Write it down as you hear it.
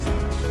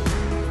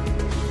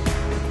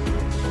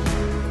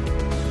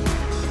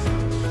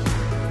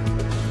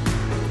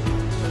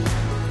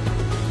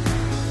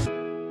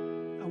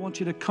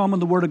you to come in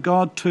the Word of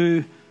God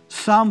to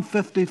Psalm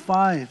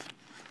 55.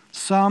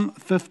 Psalm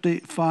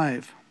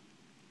 55.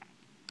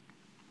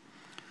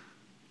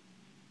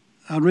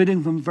 I'm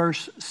reading from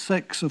verse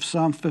 6 of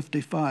Psalm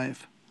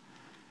 55.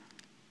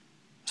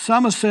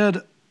 Psalmist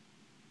said,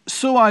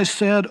 "So I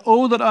said,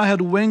 oh, that I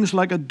had wings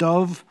like a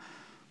dove.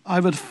 I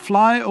would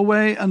fly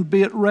away and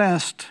be at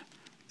rest.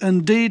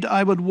 Indeed,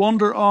 I would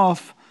wander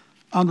off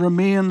and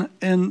remain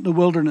in the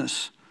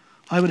wilderness.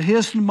 I would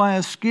hasten my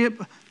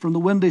escape from the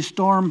windy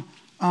storm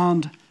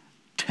and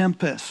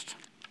tempest."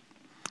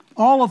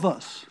 All of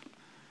us,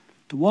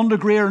 to one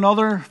degree or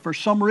another, for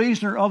some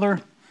reason or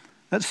other,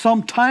 at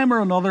some time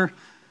or another,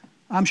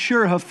 I'm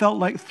sure have felt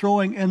like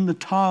throwing in the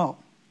towel,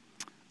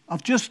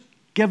 of just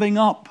giving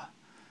up.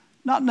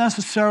 Not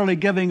necessarily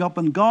giving up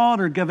on God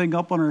or giving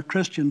up on our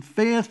Christian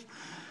faith,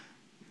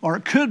 or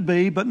it could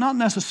be, but not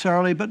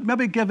necessarily, but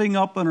maybe giving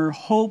up on our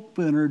hope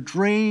and our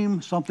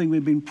dream, something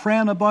we've been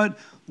praying about,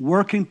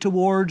 working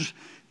towards,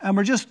 and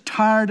we're just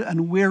tired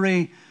and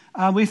weary.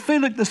 And we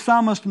feel like the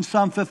psalmist in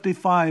Psalm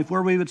 55,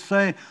 where we would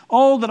say,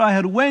 oh, that I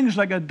had wings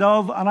like a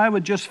dove and I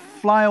would just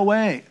fly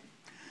away.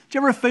 Do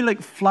you ever feel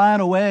like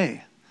flying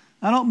away?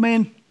 I don't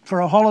mean for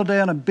a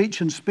holiday on a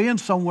beach in Spain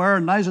somewhere,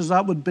 nice as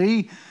that would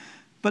be,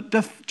 but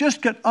to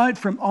just get out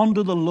from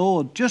under the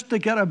load, just to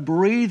get a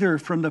breather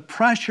from the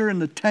pressure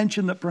and the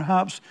tension that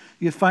perhaps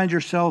you find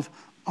yourself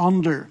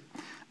under.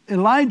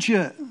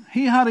 Elijah,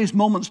 he had his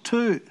moments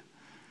too.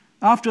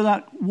 After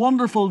that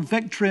wonderful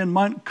victory in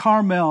Mount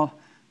Carmel,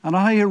 and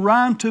how he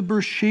ran to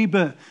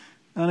Beersheba,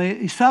 and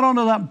he sat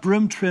under that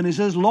broom tree and he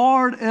says,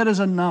 Lord, it is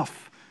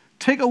enough.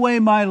 Take away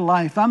my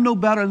life. I'm no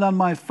better than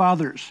my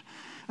fathers.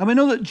 And we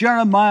know that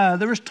Jeremiah,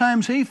 there was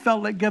times he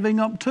felt like giving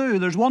up too.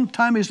 There's one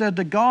time he said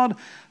to God,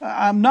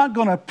 I'm not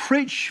going to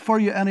preach for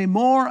you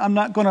anymore. I'm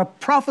not going to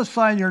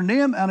prophesy in your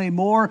name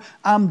anymore.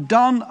 I'm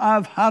done.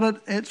 I've had it.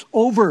 It's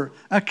over.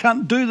 I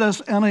can't do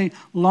this any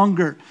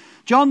longer.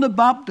 John the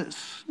Baptist,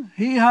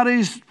 he had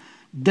his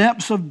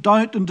depths of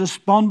doubt and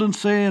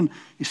despondency, and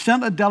he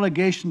sent a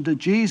delegation to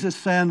Jesus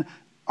saying,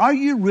 are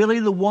you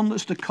really the one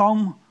that's to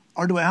come,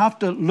 or do I have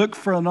to look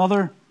for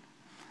another?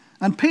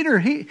 And Peter,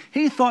 he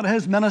thought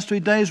his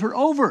ministry days were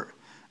over.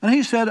 And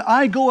he said,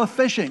 I go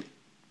a-fishing.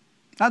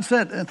 That's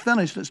it. It's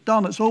finished. It's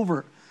done. It's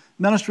over.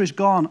 Ministry's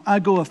gone. I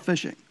go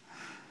a-fishing.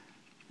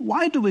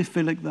 Why do we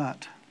feel like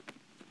that?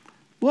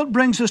 What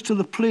brings us to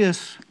the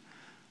place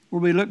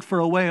where we look for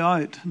a way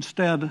out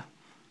instead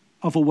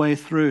of a way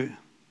through?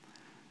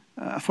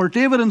 For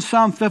David in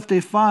Psalm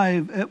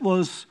 55, it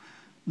was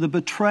the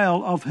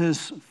betrayal of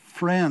his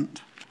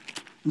friend.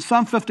 In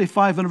Psalm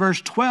 55 and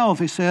verse 12,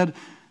 he said,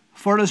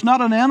 for it is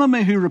not an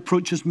enemy who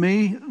reproaches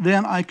me,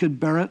 then I could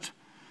bear it.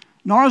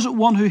 Nor is it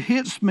one who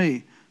hates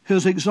me, who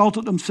has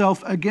exalted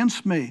himself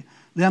against me,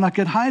 then I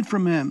could hide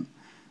from him.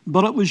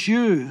 But it was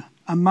you,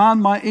 a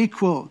man my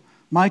equal,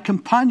 my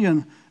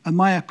companion, and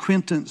my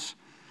acquaintance.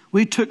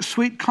 We took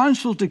sweet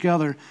counsel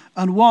together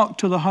and walked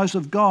to the house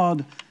of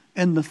God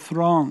in the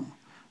throng.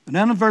 And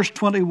then in verse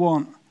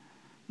 21,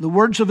 the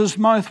words of his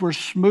mouth were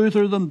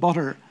smoother than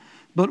butter,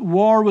 but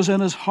war was in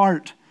his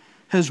heart.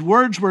 His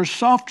words were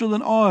softer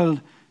than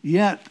oil,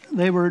 yet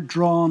they were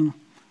drawn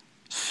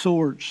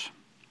swords.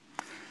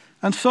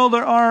 And so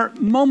there are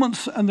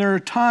moments and there are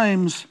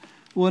times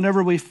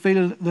whenever we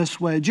feel this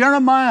way.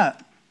 Jeremiah,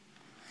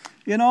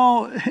 you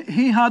know,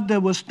 he had to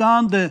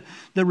withstand the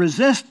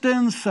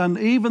resistance and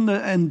even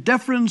the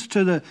indifference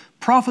to the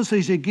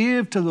prophecies he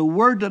gave, to the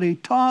word that he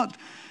taught.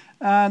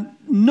 And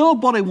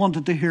nobody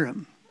wanted to hear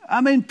him. I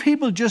mean,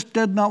 people just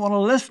did not want to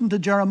listen to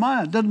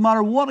Jeremiah. It didn't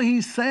matter what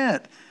he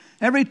said.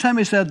 Every time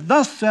he said,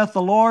 thus saith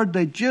the Lord,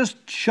 they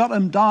just shut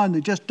him down. They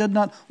just did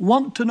not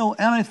want to know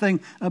anything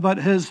about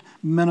his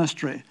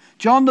ministry.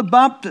 John the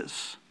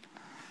Baptist,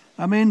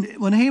 I mean,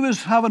 when he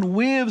was having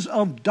waves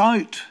of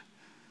doubt,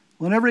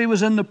 whenever he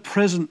was in the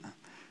prison,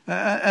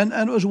 and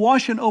it was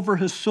washing over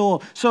his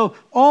soul. So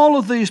all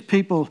of these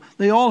people,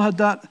 they all had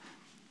that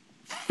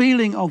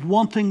feeling of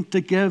wanting to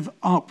give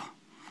up.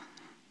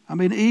 I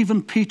mean,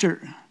 even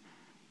Peter,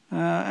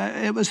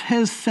 it was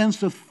his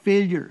sense of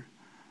failure.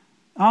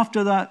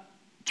 After that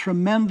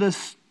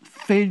tremendous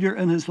failure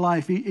in his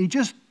life, he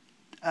just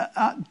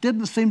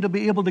didn't seem to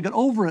be able to get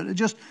over it. It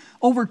just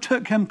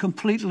overtook him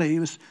completely. He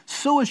was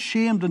so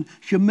ashamed and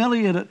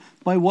humiliated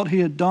by what he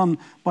had done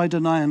by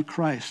denying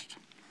Christ.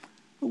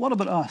 But what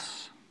about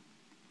us?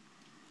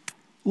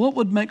 What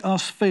would make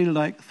us feel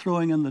like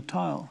throwing in the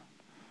towel?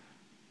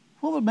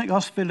 What would make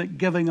us feel like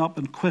giving up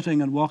and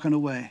quitting and walking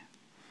away?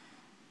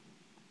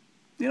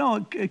 You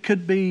know, it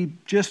could be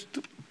just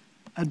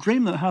a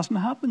dream that hasn't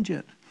happened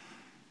yet.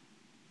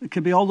 It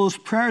could be all those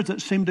prayers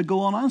that seem to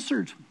go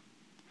unanswered.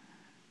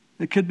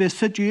 It could be a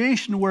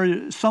situation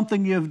where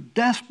something you've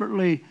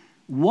desperately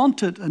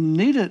wanted and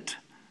needed,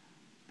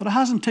 but it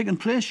hasn't taken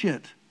place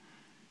yet.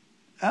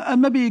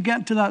 And maybe you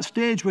get to that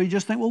stage where you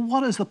just think, well,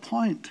 what is the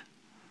point?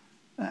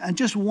 And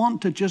just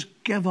want to just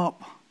give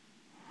up.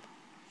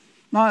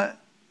 Now,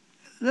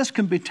 this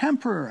can be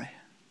temporary.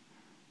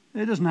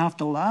 It doesn't have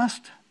to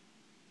last.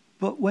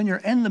 But when you're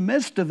in the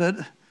midst of it,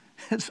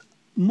 it's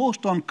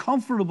most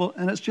uncomfortable,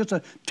 and it's just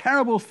a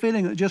terrible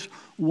feeling that just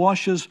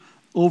washes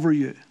over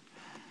you.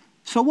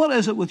 So what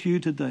is it with you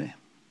today?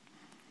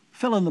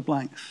 Fill in the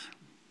blanks.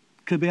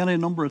 Could be any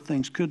number of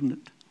things, couldn't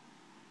it?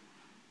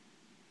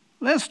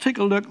 Let's take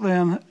a look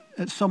then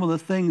at some of the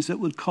things that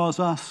would cause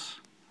us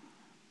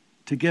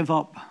to give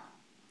up,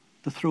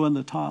 to throw in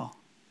the towel.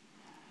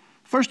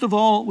 First of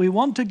all, we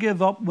want to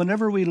give up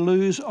whenever we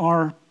lose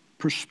our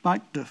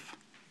perspective.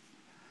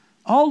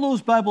 All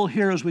those Bible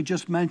heroes we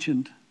just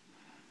mentioned,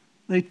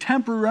 they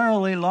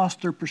temporarily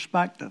lost their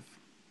perspective.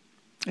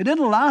 It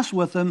didn't last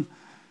with them.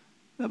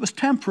 It was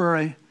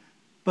temporary,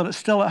 but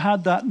it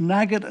had that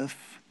negative,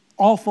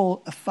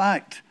 awful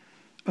effect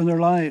in their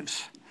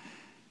lives.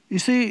 You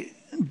see,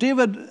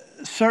 David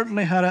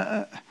certainly had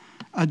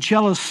a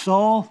jealous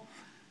Saul,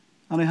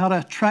 and he had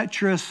a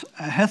treacherous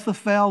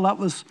Ahithophel. That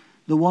was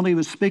the one he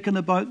was speaking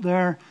about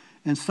there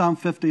in Psalm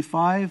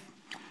 55.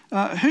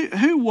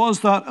 Who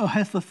was that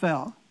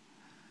Ahithophel?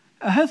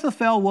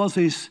 Ahithophel was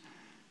his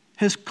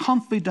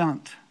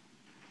confidant.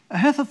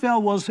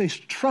 Ahithophel was his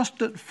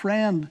trusted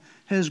friend,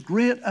 his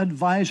great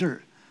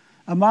advisor,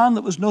 a man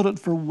that was noted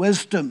for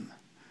wisdom.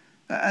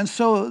 And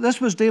so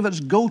this was David's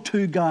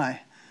go-to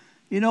guy.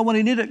 You know, when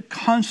he needed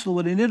counsel,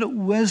 when he needed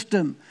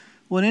wisdom,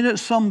 when he needed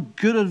some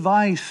good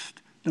advice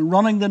in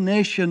running the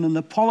nation and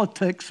the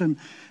politics and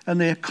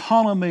the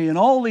economy and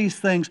all these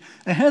things,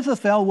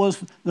 Ahithophel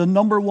was the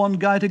number one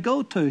guy to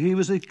go to. He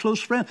was a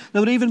close friend. They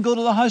would even go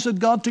to the house of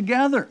God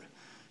together.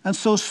 And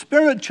so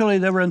spiritually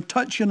they were in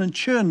touch and in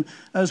tune,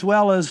 as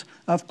well as,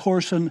 of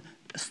course, in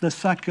the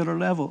secular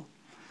level.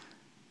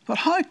 But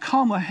how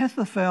come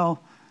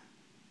Ahithophel,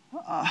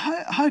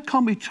 how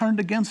come he turned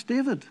against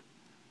David?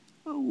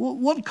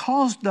 What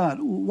caused that?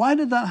 Why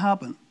did that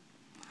happen?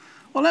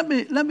 Well, let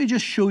me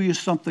just show you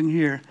something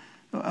here.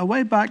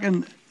 Way back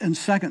in 2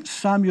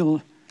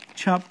 Samuel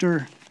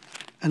chapter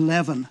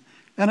 11.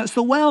 And it's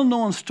the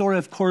well-known story,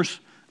 of course,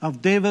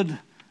 of David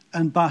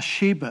and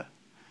Bathsheba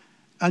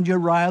and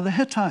Uriah the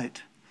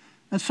Hittite.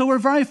 And so we're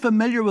very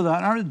familiar with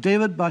that, aren't we?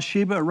 David,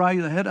 Bathsheba,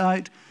 Uriah the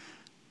Hittite.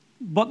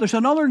 But there's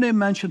another name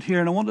mentioned here,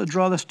 and I want to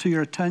draw this to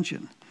your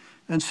attention.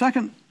 In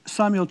 2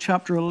 Samuel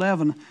chapter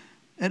 11,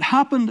 it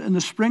happened in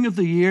the spring of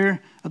the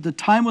year, at the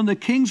time when the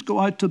kings go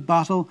out to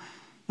battle,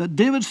 that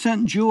David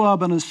sent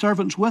Joab and his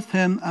servants with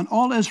him and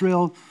all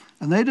Israel,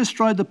 and they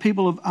destroyed the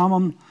people of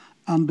Ammon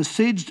and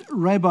besieged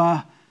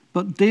Rabbah,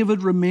 but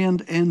David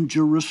remained in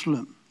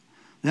Jerusalem.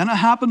 Then it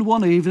happened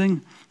one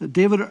evening that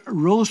David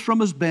rose from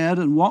his bed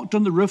and walked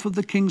on the roof of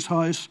the king's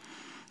house,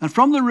 and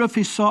from the roof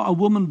he saw a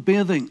woman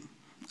bathing,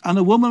 and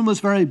the woman was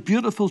very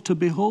beautiful to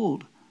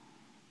behold.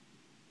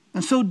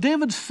 And so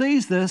David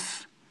sees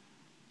this,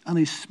 and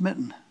he's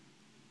smitten.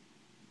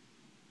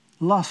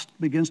 Lust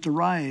begins to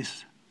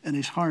rise in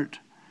his heart.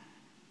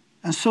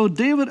 And so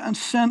David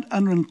sent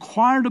and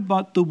inquired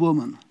about the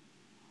woman.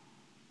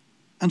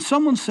 And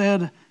someone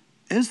said,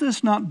 "Is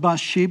this not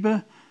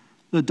Bathsheba,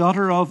 the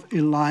daughter of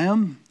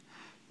Eliam,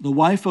 the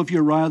wife of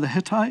Uriah the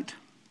Hittite?"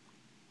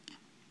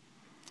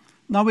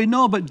 Now we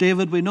know about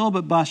David, we know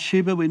about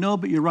Bathsheba, we know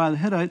about Uriah the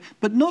Hittite,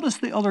 but notice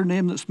the other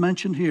name that's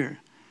mentioned here.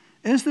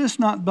 Is this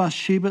not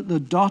Bathsheba, the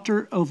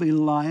daughter of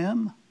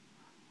Eliam?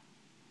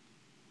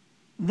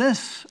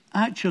 This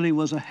actually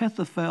was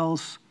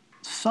Ahithophel's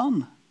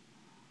son.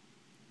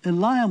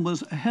 Eliam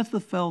was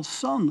Ahithophel's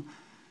son.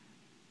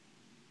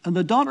 And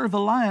the daughter of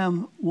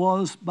Eliam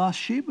was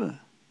Bathsheba.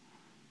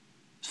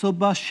 So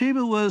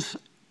Bathsheba was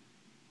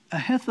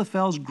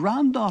Ahithophel's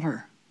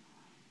granddaughter.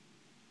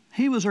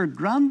 He was her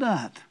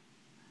granddad.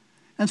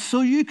 And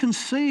so you can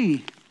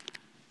see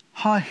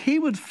how he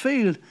would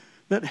feel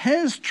that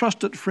his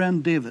trusted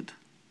friend David,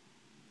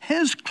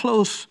 his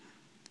close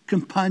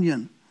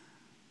companion,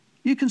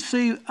 you can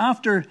see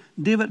after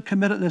David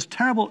committed this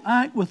terrible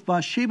act with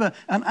Bathsheba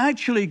and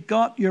actually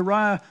got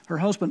Uriah, her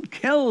husband,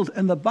 killed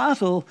in the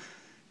battle,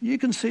 you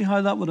can see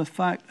how that would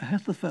affect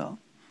Ahithophel.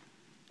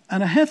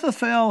 And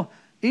Ahithophel,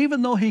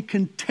 even though he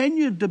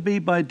continued to be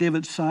by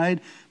David's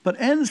side, but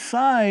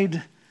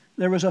inside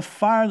there was a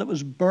fire that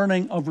was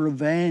burning of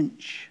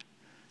revenge.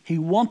 He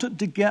wanted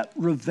to get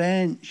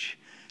revenge.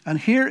 And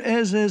here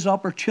is his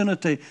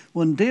opportunity.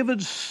 When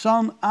David's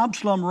son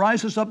Absalom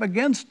rises up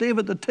against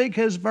David to take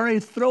his very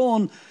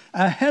throne,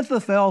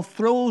 Ahithophel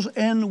throws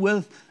in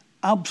with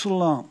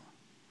Absalom.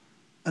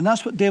 And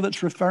that's what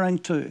David's referring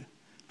to.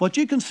 But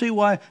you can see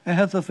why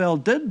Ahithophel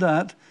did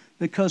that,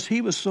 because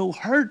he was so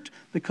hurt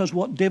because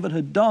what David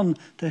had done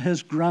to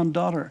his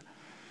granddaughter.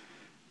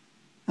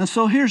 And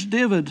so here's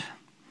David,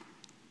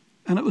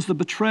 and it was the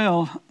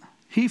betrayal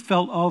he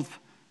felt of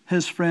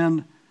his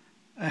friend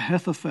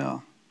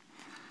Ahithophel.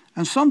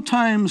 And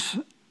sometimes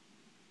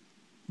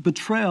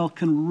betrayal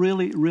can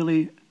really,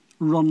 really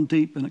run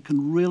deep, and it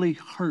can really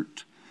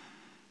hurt,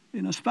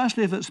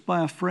 especially if it's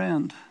by a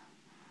friend.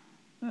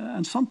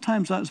 And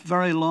sometimes that's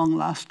very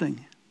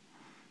long-lasting,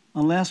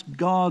 unless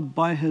God,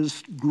 by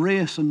his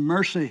grace and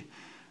mercy,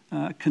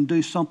 can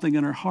do something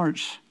in our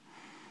hearts.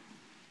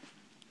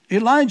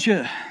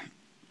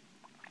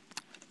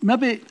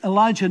 Maybe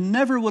Elijah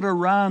never would have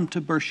ran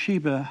to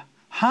Beersheba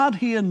had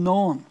he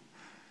known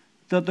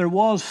that there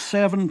was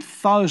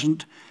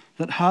 7,000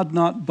 that had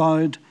not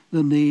bowed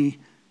the knee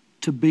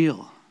to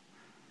Baal.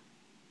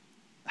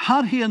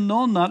 Had he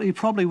known that, he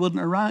probably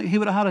wouldn't have. He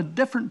would have had a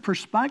different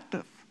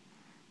perspective.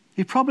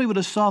 He probably would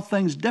have saw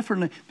things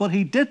differently, but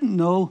he didn't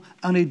know,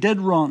 and he did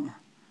run,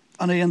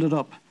 and he ended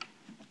up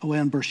away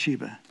in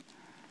Beersheba.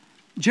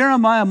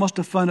 Jeremiah must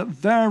have found it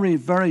very,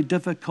 very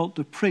difficult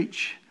to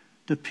preach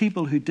to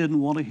people who didn't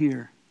want to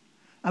hear.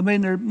 I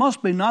mean, there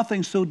must be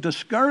nothing so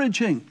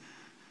discouraging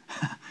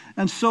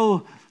and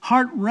so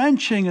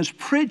heart-wrenching as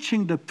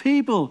preaching to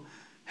people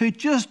who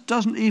just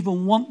doesn't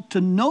even want to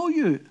know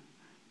you.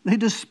 They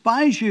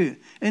despise you.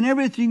 And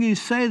everything you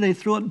say, they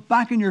throw it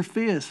back in your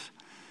face.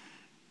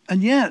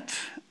 And yet,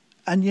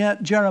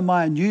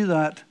 Jeremiah knew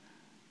that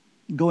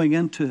going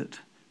into it.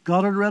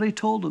 God had already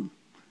told him.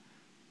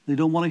 They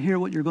don't want to hear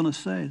what you're going to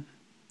say.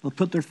 They'll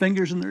put their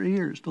fingers in their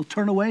ears. They'll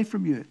turn away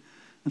from you.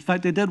 In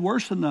fact, they did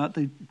worse than that.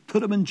 They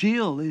put him in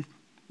jail. They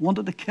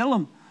wanted to kill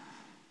him.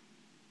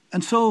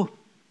 And so,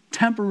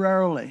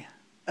 temporarily,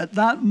 at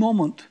that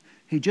moment,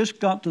 he just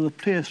got to the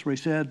place where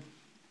he said,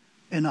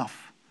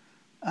 enough.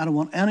 I don't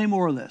want any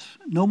more of this.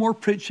 No more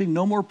preaching,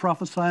 no more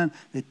prophesying.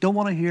 They don't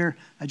want to hear.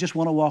 I just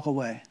want to walk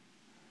away.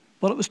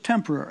 But it was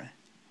temporary.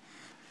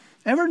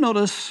 Ever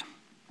notice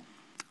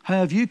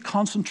how if you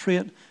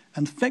concentrate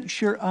and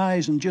fix your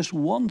eyes on just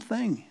one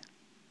thing,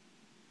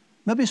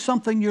 maybe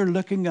something you're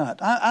looking at.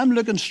 I'm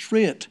looking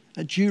straight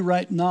at you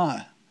right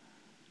now.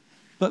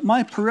 But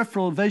my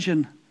peripheral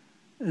vision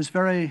is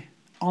very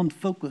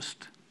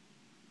unfocused.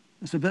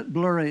 It's a bit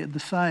blurry at the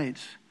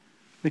sides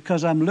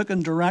because I'm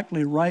looking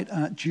directly right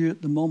at you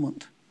at the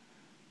moment.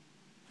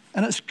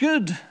 And it's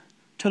good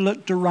to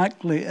look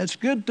directly. It's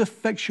good to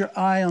fix your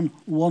eye on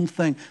one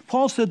thing.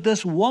 Paul said,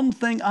 this one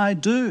thing I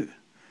do,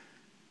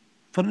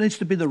 but it needs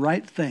to be the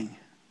right thing.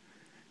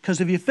 Because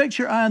if you fix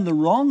your eye on the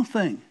wrong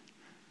thing,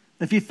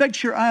 if you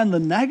fix your eye on the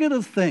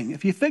negative thing,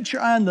 if you fix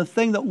your eye on the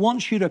thing that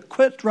wants you to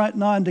quit right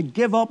now and to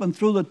give up and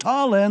throw the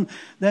towel in,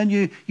 then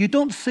you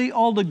don't see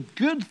all the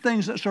good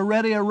things that's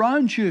already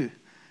around you.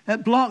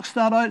 It blocks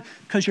that out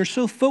because you're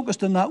so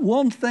focused on that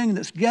one thing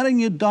that's getting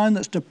you down,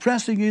 that's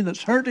depressing you,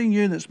 that's hurting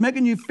you, that's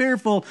making you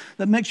fearful,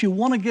 that makes you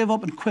want to give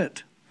up and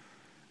quit.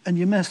 And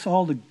you miss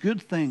all the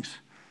good things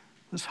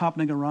that's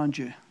happening around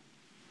you.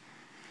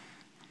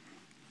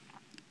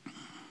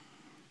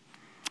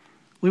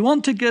 We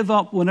want to give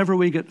up whenever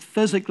we get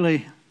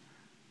physically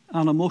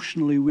and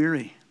emotionally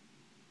weary.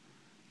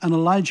 And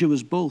Elijah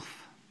was both.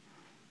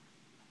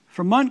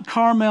 From Mount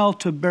Carmel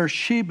to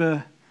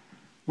Beersheba,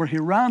 where he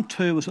ran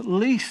to, was at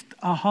least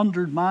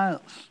 100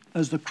 miles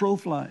as the crow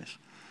flies.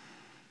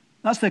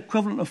 That's the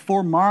equivalent of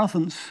 4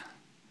 marathons.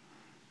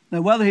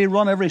 Now, whether he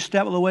ran every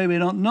step of the way, we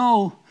don't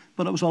know,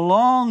 but it was a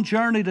long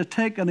journey to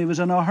take, and he was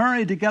in a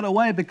hurry to get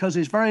away because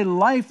his very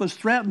life was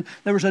threatened.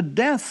 There was a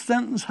death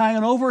sentence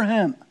hanging over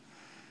him.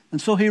 And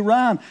so he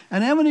ran.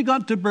 And then when he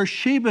got to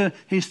Beersheba,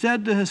 he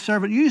said to his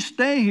servant, you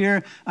stay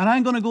here, and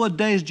I'm going to go a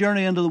day's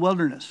journey into the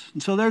wilderness.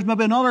 And so there's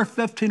maybe another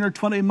 15 or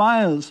 20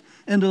 miles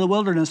into the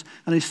wilderness.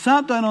 And he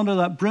sat down under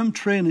that broom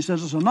tree, and he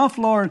says, it's enough,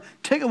 Lord,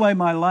 take away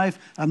my life.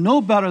 I'm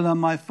no better than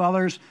my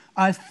fathers.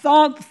 I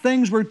thought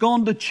things were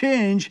going to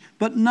change,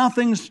 but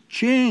nothing's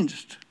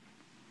changed.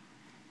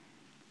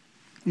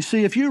 You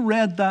see, if you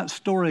read that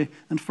story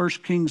in 1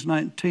 Kings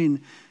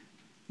 19,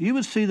 you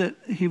would see that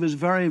he was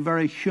very,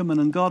 very human,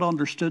 and God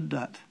understood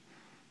that.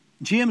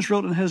 James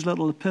wrote in his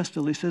little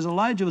epistle, he says,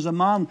 Elijah was a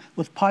man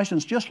with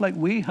passions just like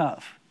we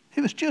have.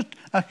 He was just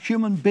a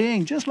human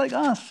being, just like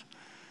us.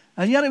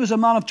 And yet he was a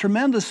man of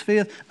tremendous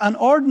faith, and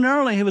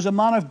ordinarily he was a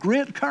man of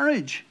great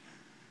courage.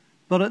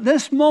 But at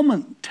this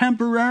moment,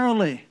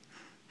 temporarily,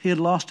 he had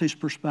lost his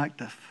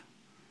perspective.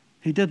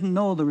 He didn't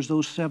know there was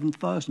those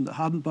 7,000 that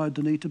hadn't bowed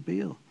the knee to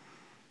Baal.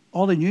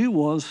 All he knew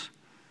was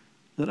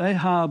that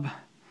Ahab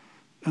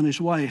and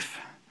his wife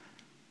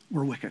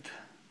were wicked,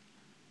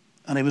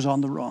 and he was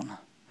on the run.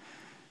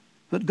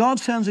 But God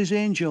sends his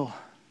angel,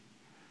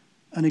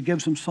 and he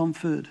gives him some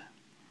food.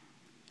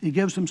 He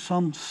gives him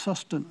some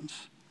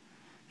sustenance.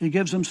 He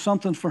gives him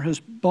something for his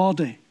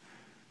body,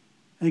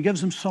 and he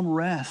gives him some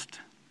rest,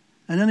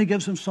 and then he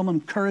gives him some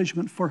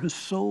encouragement for his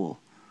soul.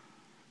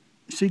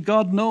 See,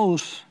 God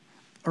knows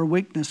our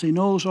weakness. He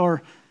knows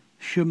our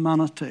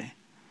humanity.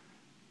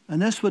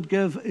 And this would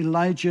give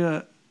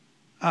Elijah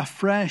a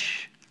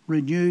fresh,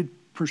 renewed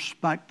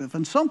perspective.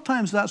 And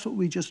sometimes that's what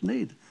we just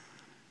need.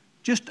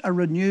 Just a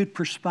renewed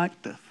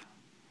perspective.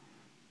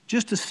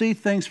 Just to see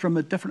things from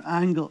a different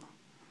angle,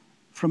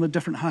 from a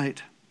different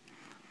height.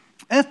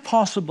 If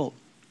possible,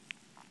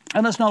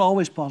 and it's not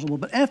always possible,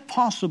 but if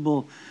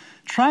possible,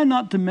 try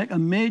not to make a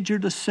major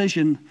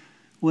decision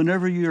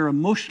whenever you're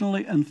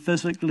emotionally and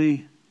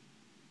physically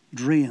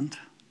drained.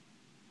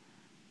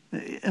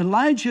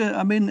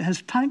 Elijah,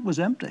 his tank was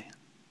empty.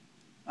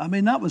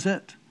 That was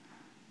it.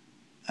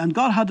 And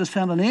God had to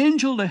send an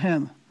angel to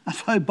him.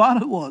 That's how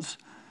bad it was.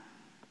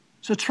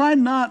 So try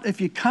not, if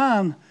you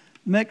can,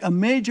 make a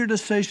major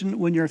decision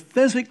when you're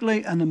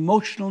physically and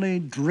emotionally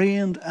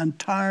drained and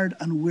tired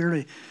and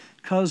weary.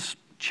 Because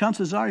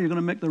chances are you're going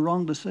to make the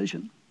wrong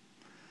decision.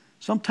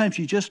 Sometimes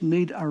you just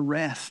need a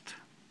rest.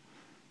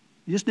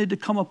 You just need to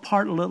come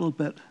apart a little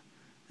bit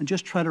and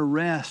just try to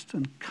rest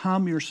and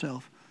calm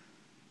yourself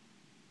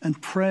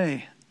and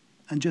pray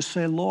and just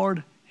say,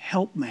 Lord,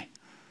 help me.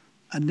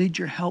 I need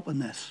your help in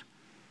this.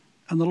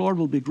 And the Lord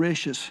will be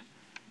gracious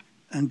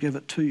and give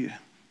it to you.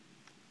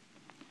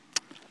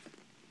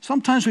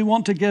 Sometimes we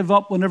want to give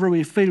up whenever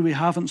we feel we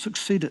haven't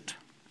succeeded.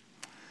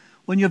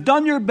 When you've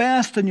done your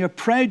best and you've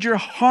prayed your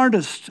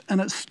hardest and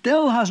it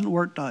still hasn't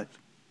worked out,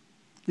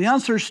 the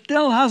answer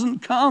still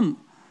hasn't come,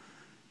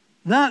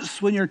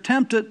 that's when you're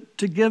tempted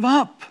to give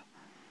up.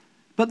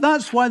 But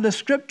that's why the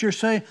scriptures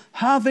say,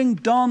 having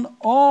done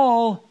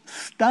all,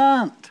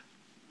 stand.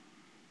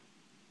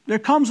 There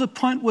comes a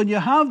point when you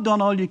have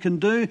done all you can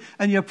do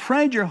and you've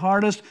prayed your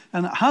hardest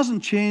and it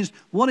hasn't changed.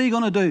 What are you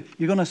going to do?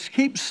 You're going to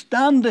keep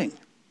standing.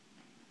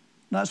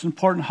 That's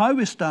important how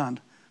we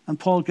stand. And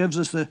Paul gives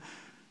us the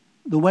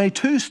way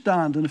to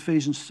stand in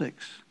Ephesians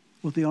 6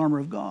 with the armor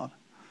of God.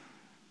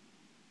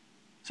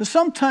 So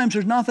sometimes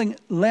there's nothing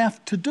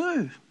left to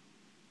do.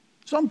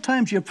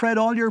 Sometimes you've prayed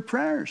all your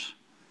prayers.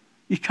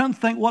 You can't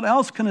think, what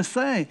else can I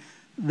say?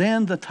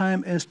 Then the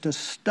time is to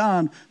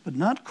stand, but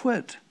not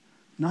quit,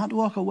 not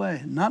walk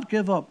away, not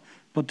give up,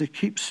 but to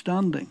keep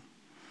standing.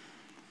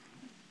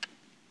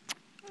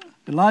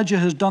 Elijah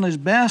has done his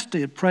best.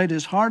 He had prayed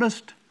his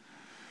hardest.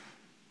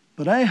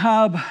 But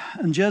Ahab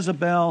and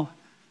Jezebel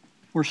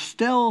were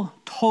still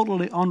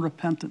totally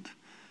unrepentant.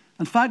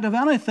 In fact, if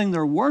anything,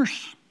 they're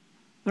worse.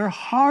 They're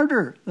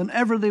harder than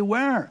ever they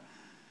were.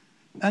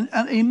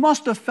 And he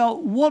must have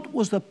felt, what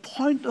was the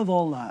point of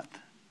all that?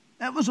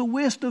 It was a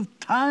waste of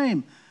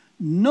time.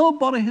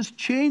 Nobody has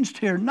changed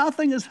here.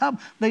 Nothing has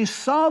happened. They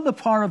saw the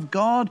power of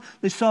God.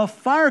 They saw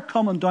fire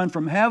coming down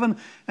from heaven.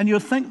 And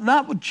you'd think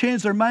that would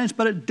change their minds,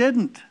 but it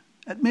didn't.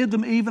 It made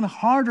them even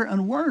harder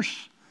and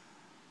worse.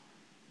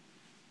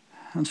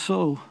 And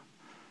so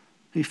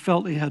he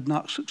felt he had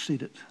not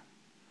succeeded.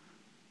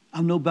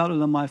 I'm no better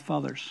than my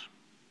fathers.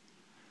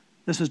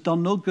 This has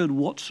done no good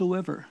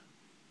whatsoever.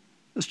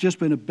 It's just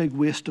been a big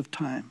waste of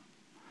time.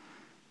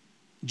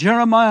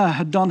 Jeremiah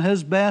had done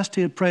his best.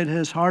 He had prayed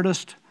his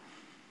hardest.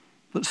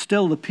 But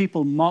still the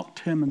people mocked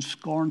him and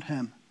scorned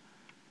him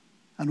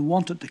and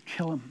wanted to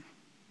kill him.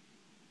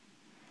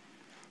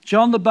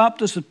 John the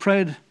Baptist had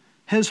prayed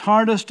his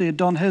hardest. He had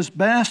done his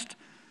best.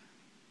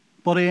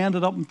 But he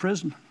ended up in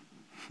prison.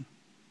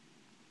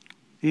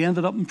 He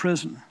ended up in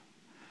prison.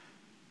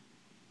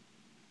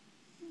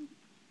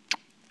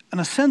 And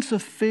a sense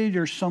of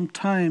failure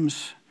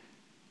sometimes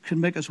can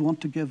make us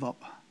want to give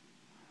up.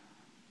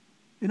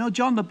 You know,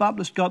 John the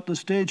Baptist got to the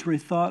stage where he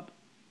thought,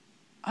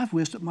 I've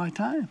wasted my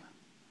time.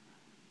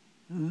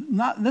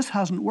 This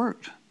hasn't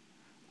worked.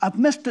 I've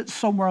missed it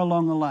somewhere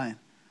along the line.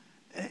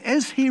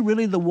 Is he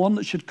really the one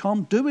that should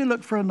come? Do we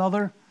look for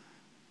another?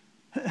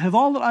 Have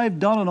all that I've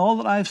done and all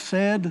that I've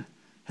said,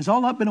 has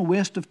all that been a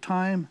waste of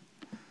time?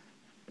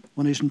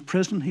 When he's in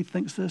prison, he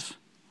thinks this.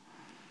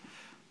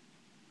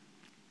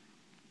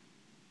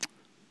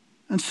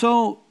 And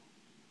so,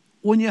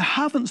 when you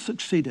haven't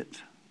succeeded,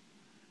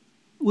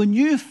 when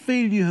you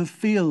feel you have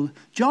failed,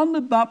 John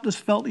the Baptist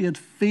felt he had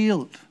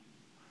failed.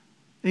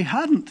 He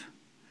hadn't.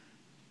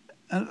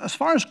 And as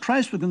far as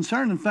Christ was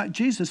concerned, in fact,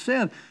 Jesus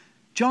said,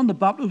 John the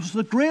Baptist was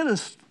the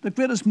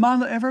greatest man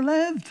that ever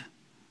lived.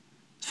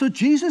 So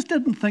Jesus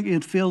didn't think he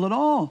had failed at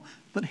all,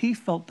 but he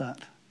felt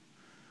that.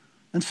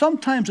 And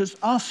sometimes it's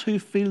us who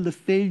feel the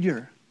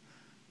failure.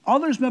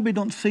 Others maybe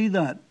don't see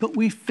that, but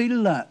we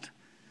feel that.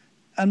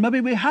 And maybe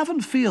we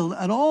haven't failed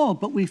at all,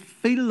 but we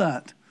feel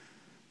that.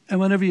 And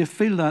whenever you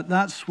feel that,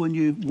 that's when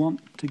you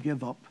want to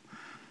give up.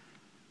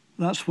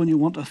 That's when you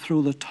want to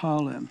throw the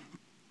towel in.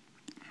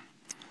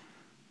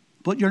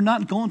 But you're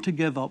not going to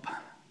give up.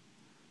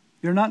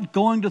 You're not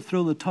going to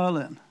throw the towel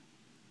in.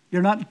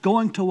 You're not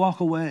going to walk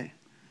away.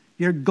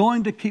 You're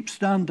going to keep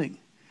standing.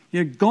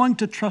 You're going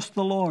to trust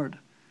the Lord.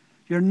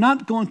 You're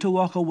not going to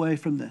walk away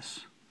from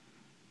this.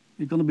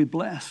 You're going to be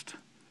blessed,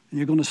 and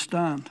you're going to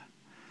stand.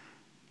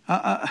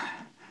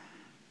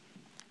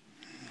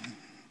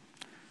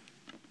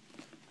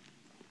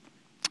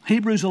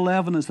 Hebrews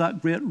 11 is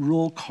that great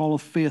roll call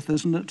of faith,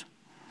 isn't it?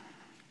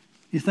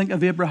 You think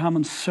of Abraham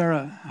and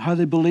Sarah, how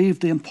they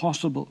believed the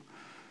impossible.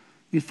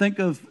 You think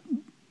of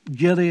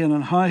Gideon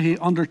and how he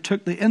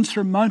undertook the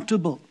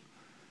insurmountable.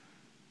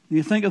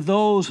 You think of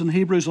those in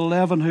Hebrews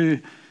 11 who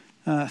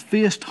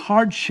faced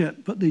hardship,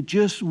 but they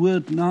just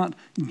would not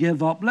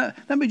give up.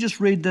 Let me just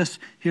read this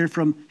here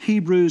from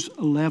Hebrews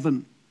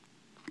 11.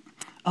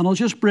 And I'll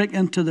just break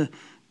into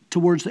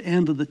towards the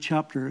end of the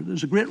chapter.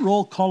 There's a great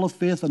roll call of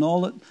faith and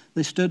all that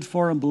they stood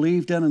for and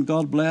believed in and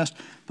God blessed.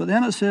 But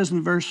then it says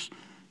in verse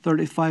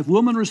 35,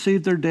 women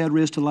received their dead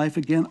raised to life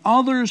again.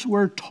 Others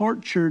were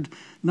tortured,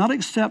 not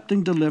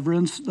accepting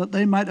deliverance, that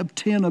they might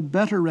obtain a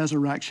better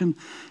resurrection.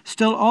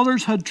 Still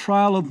others had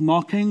trial of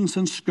mockings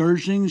and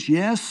scourgings,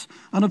 yes,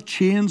 and of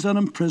chains and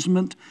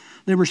imprisonment.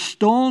 They were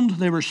stoned,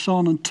 they were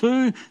sawn in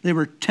two, they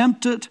were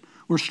tempted,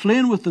 were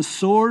slain with the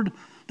sword.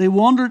 They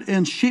wandered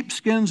in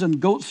sheepskins and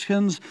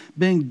goatskins,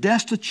 being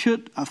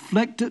destitute,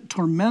 afflicted,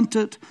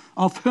 tormented,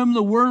 of whom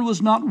the world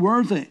was not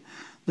worthy.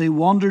 They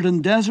wandered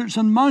in deserts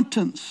and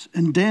mountains,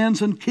 in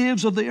dens and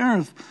caves of the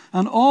earth.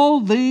 And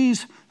all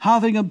these,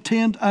 having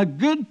obtained a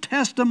good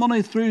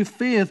testimony through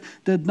faith,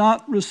 did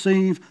not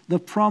receive the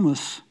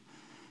promise.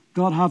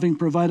 God having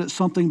provided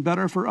something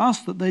better for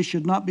us, that they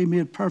should not be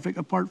made perfect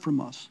apart from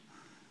us.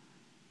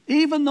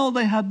 Even though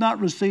they had not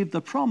received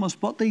the promise,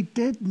 but they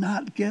did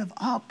not give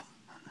up.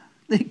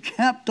 They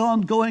kept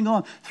on going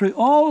on. Through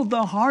all of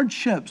the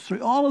hardships,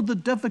 through all of the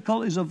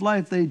difficulties of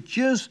life, they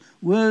just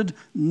would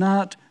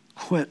not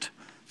quit.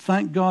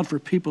 Thank God for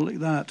people like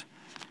that.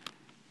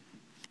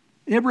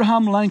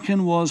 Abraham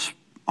Lincoln was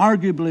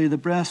arguably the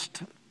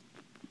best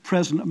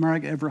president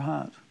America ever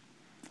had.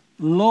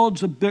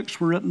 Loads of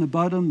books were written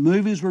about him,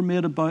 movies were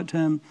made about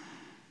him.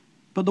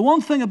 But the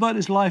one thing about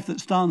his life that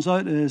stands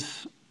out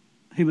is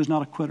he was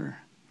not a quitter.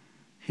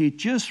 He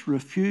just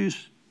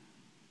refused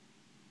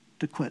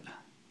to quit.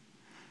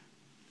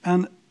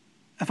 And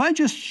if I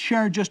just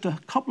share just a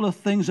couple of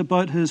things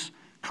about his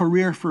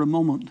career for a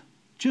moment,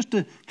 just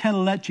to kind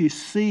of let you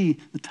see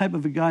the type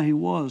of a guy he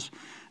was.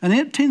 In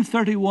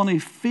 1831, he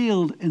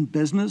failed in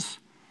business.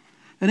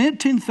 In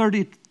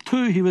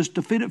 1832, he was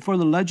defeated for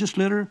the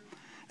legislature.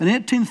 In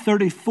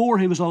 1834,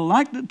 he was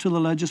elected to the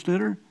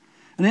legislature.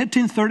 In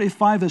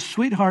 1835, his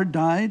sweetheart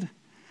died.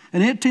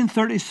 In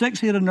 1836,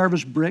 he had a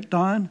nervous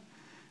breakdown.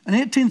 In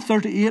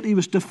 1838, he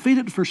was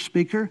defeated for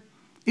speaker.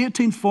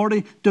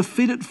 1840,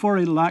 defeated for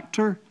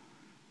elector.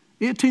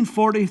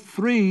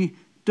 1843,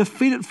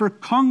 defeated for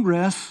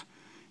Congress.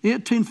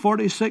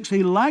 1846,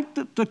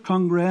 elected to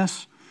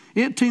Congress.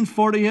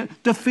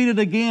 1848, defeated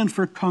again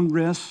for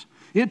Congress.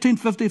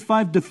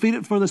 1855,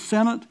 defeated for the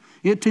Senate.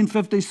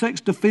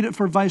 1856, defeated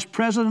for vice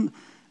president.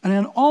 And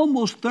then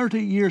almost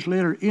 30 years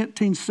later,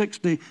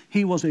 1860,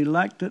 he was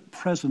elected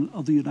president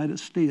of the United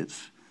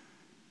States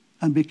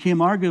and became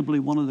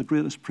arguably one of the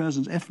greatest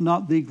presidents, if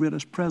not the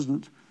greatest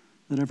president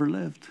that ever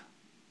lived.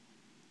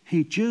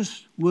 He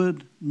just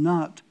would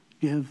not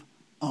give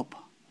up.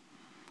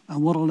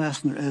 And what a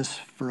lesson there is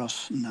for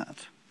us in that.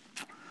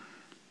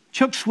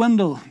 Chuck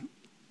Swindoll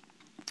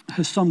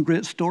has some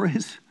great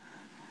stories.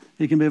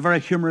 He can be a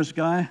very humorous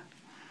guy.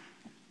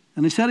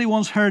 And he said he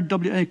once heard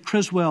W.A.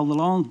 Criswell, the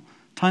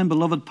long-time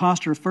beloved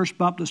pastor of First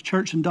Baptist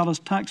Church in Dallas,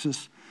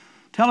 Texas,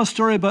 tell a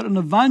story about an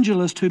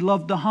evangelist who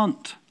loved to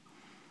hunt.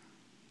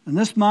 And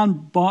this man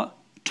bought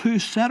 2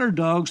 setter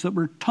dogs that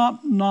were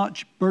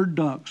top-notch bird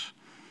dogs.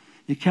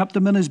 He kept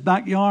them in his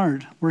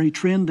backyard where he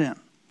trained in.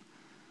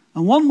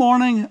 And one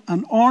morning,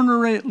 an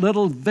ornery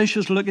little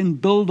vicious-looking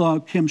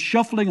bulldog came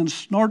shuffling and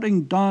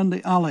snorting down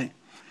the alley.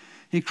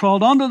 He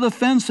crawled under the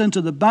fence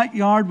into the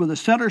backyard where the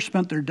setters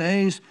spent their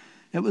days.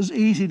 It was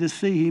easy to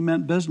see he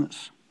meant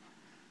business.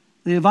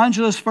 The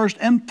evangelist's first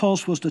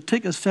impulse was to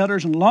take his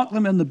setters and lock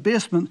them in the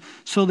basement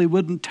so they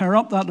wouldn't tear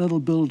up that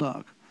little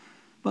bulldog.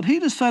 But he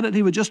decided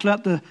he would just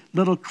let the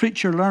little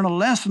creature learn a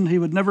lesson he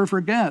would never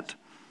forget.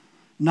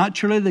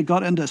 Naturally, they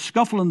got into a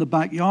scuffle in the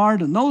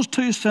backyard, and those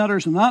 2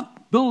 setters and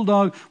that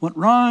bulldog went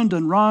round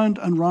and round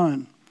and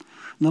round.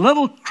 And the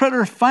little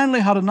critter finally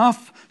had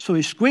enough, so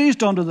he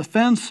squeezed onto the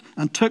fence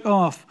and took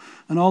off.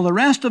 And all the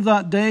rest of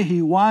that day, he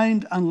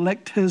whined and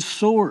licked his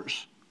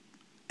sores.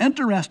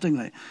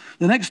 Interestingly,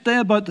 the next day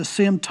about the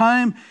same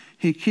time,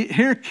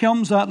 here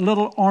comes that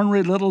little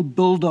ornery little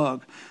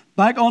bulldog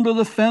back onto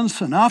the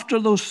fence and after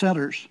those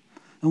setters.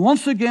 And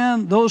once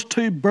again, those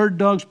 2 bird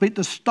dogs beat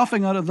the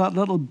stuffing out of that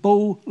little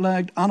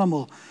bow-legged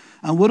animal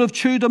and would have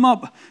chewed him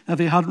up if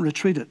he hadn't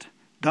retreated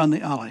down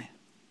the alley.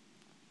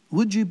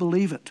 Would you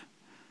believe it?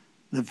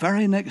 The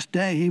very next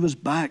day, he was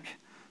back.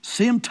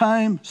 Same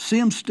time,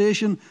 same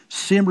station,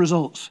 same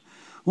results.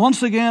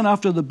 Once again,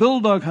 after the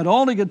bulldog had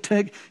all he could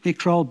take, he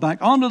crawled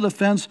back onto the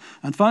fence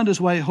and found his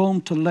way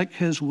home to lick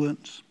his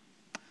wounds.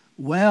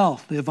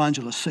 Well, the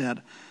evangelist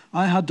said,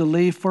 I had to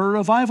leave for a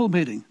revival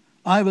meeting.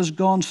 I was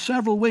gone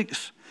several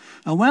weeks.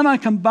 And when I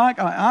come back,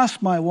 I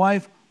asked my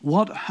wife,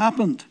 what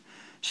happened?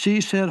 She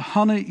said,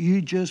 honey,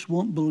 you just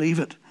won't believe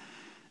it.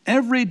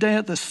 Every day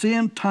at the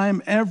same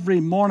time,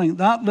 every morning,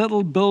 that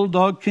little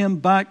bulldog came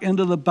back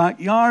into the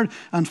backyard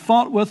and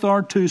fought with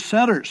our 2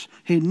 setters.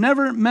 He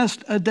never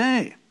missed a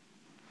day.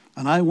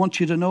 And I want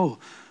you to know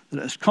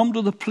that it's come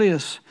to the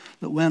place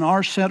that when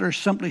our setters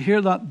simply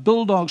hear that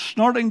bulldog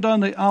snorting down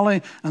the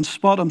alley and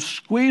spot him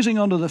squeezing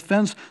under the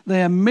fence,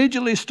 they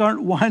immediately start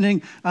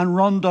whining and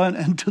run down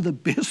into the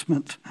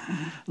basement.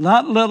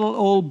 That little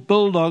old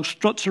bulldog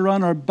struts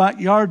around our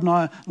backyard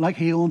now like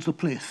he owns the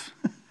place.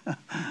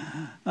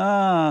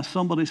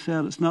 Somebody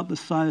said it's not the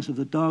size of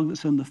the dog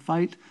that's in the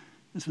fight,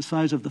 it's the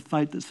size of the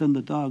fight that's in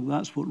the dog.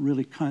 That's what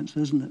really counts,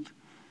 isn't it?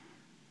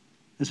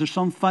 Is there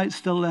some fight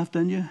still left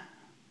in you?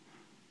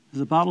 Has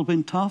the battle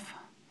been tough?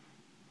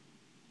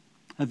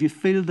 Have you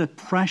felt the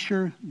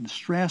pressure and the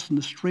stress and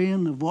the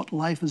strain of what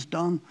life has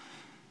done?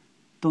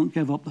 Don't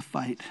give up the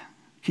fight.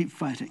 Keep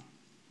fighting.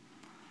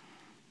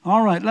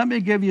 All right, let me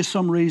give you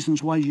some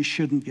reasons why you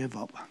shouldn't give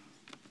up.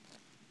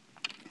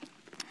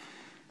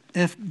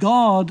 If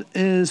God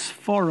is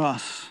for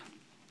us,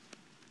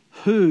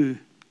 who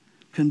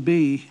can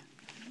be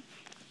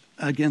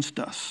against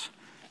us?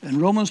 In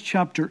Romans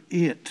chapter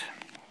 8,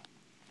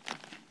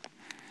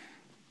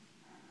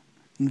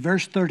 in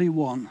verse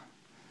 31,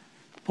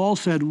 Paul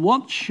said,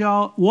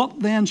 What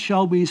then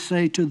shall we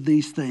say to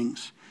these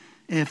things?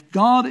 If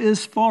God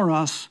is for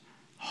us,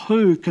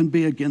 who can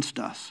be against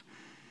us?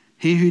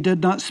 He who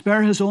did not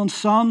spare his own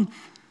son,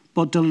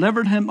 but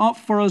delivered him up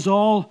for us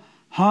all,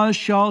 how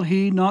shall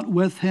he not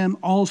with him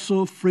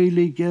also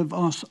freely give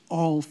us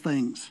all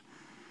things?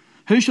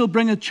 Who shall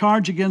bring a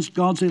charge against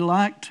God's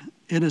elect?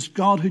 It is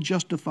God who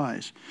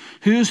justifies.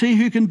 Who is he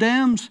who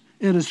condemns?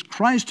 It is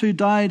Christ who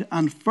died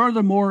and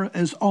furthermore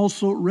is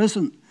also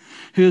risen,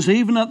 who is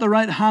even at the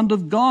right hand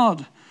of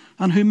God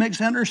and who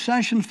makes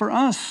intercession for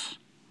us.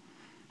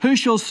 Who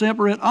shall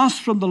separate us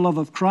from the love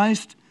of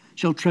Christ?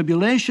 Shall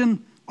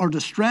tribulation or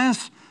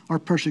distress or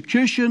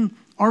persecution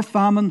or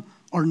famine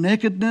or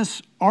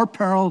nakedness or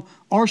peril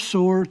or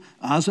sword,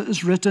 as it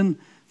is written,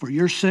 for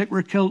your sake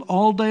we're killed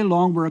all day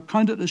long, we're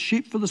accounted as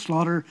sheep for the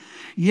slaughter.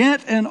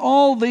 Yet in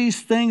all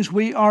these things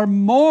we are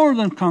more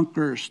than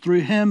conquerors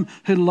through him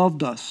who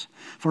loved us.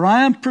 For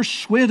I am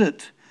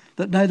persuaded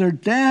that neither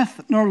death,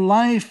 nor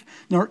life,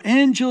 nor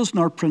angels,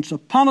 nor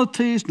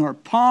principalities, nor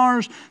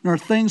powers, nor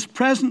things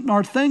present,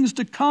 nor things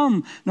to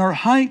come, nor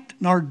height,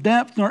 nor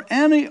depth, nor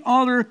any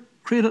other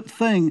created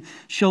thing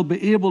shall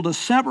be able to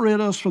separate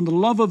us from the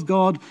love of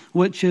God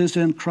which is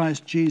in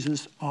Christ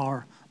Jesus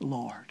our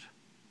Lord.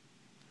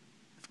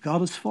 If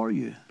God is for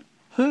you,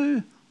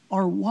 who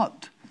or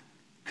what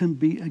can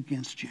be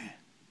against you?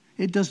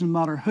 It doesn't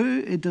matter who,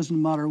 it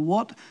doesn't matter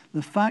what.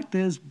 The fact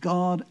is,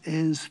 God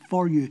is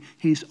for you.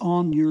 He's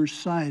on your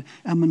side.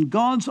 And when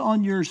God's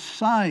on your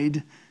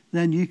side,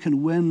 then you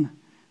can win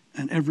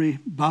in every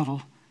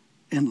battle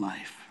in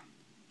life.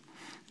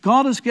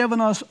 God has given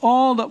us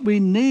all that we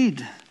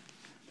need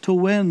to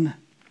win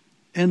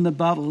in the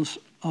battles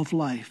of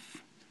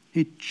life.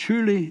 He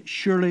truly,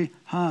 surely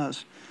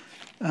has.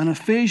 In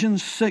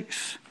Ephesians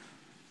 6,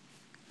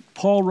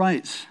 Paul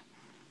writes,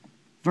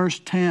 verse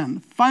 10,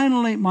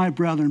 Finally, my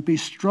brethren, be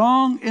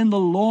strong in the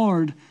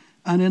Lord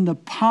and in the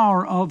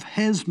power of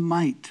his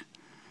might.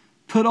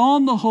 Put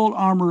on the whole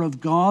armor of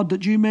God,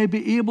 that you may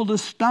be able to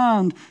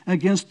stand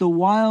against the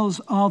wiles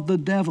of the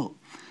devil.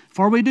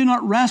 For we do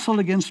not wrestle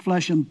against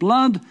flesh and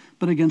blood,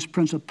 but against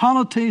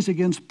principalities,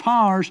 against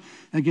powers,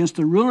 against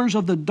the rulers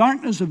of the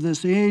darkness of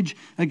this age,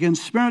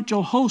 against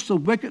spiritual hosts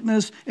of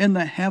wickedness in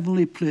the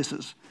heavenly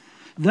places.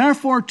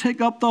 Therefore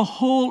take up the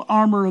whole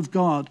armor of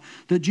God,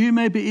 that you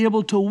may be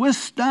able to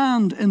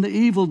withstand in the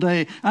evil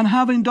day, and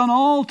having done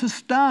all to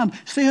stand.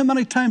 See how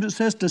many times it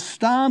says to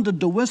stand and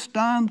to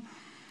withstand?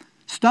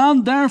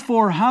 Stand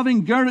therefore,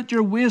 having girded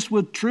your waist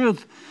with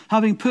truth,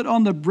 having put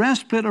on the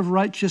breastplate of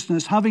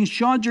righteousness, having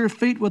shod your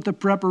feet with the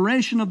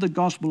preparation of the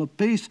gospel of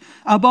peace,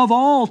 above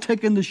all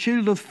taking the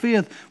shield of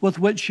faith, with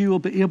which you will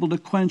be able to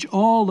quench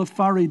all the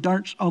fiery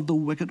darts of the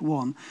wicked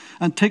one,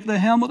 and take the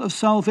helmet of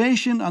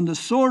salvation and the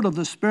sword of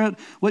the Spirit,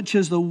 which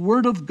is the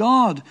word of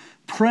God,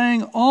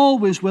 praying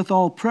always with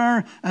all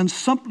prayer and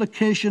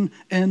supplication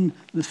in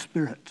the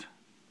Spirit.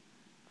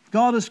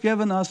 God has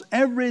given us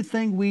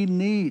everything we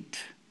need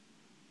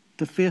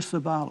to face the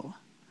battle.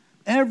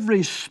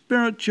 Every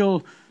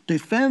spiritual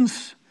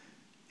defense,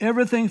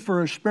 everything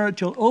for a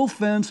spiritual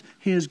offense,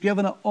 he has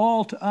given it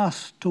all to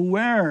us to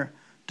wear,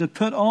 to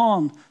put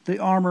on the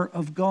armor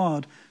of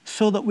God,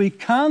 so that we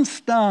can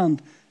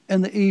stand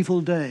in the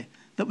evil day,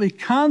 that we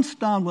can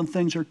stand when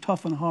things are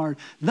tough and hard.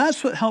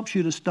 That's what helps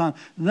you to stand.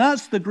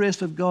 That's the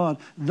grace of God.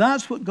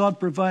 That's what God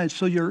provides.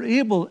 So you're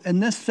able,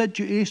 in this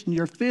situation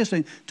you're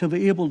facing, to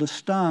be able to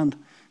stand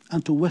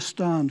and to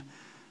withstand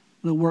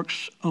the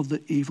works of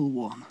the evil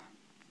one.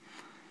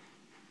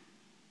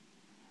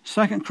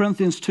 2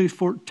 Corinthians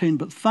 2:14,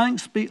 but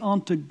thanks be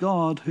unto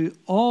God who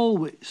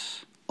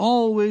always,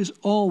 always,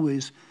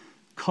 always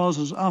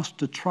causes us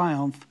to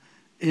triumph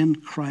in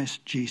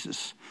Christ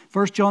Jesus.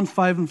 1 John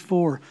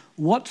 5:4,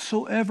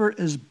 whatsoever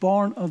is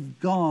born of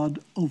God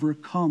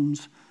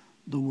overcomes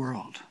the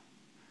world.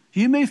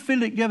 You may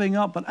feel it giving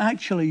up, but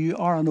actually you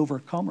are an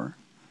overcomer.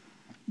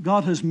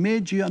 God has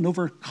made you an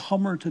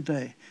overcomer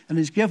today. And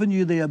he's given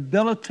you the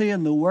ability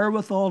and the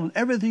wherewithal and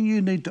everything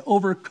you need to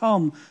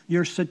overcome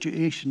your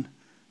situation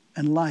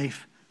in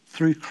life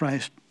through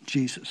Christ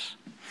Jesus.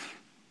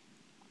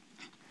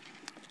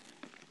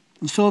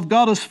 And so if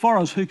God is for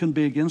us, who can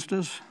be against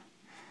us?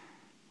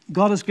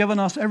 God has given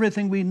us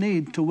everything we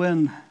need to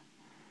win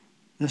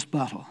this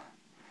battle.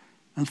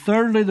 And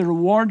thirdly, the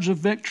rewards of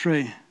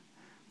victory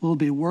will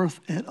be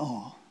worth it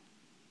all.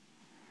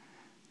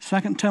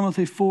 2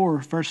 Timothy 4,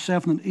 verse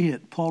 7 and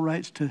 8, Paul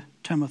writes to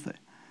Timothy,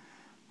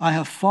 I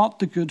have fought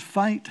the good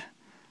fight.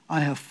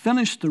 I have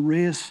finished the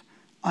race.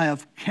 I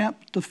have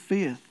kept the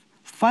faith.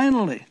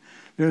 Finally,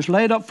 there is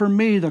laid up for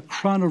me the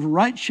crown of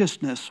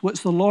righteousness,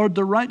 which the Lord,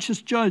 the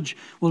righteous judge,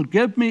 will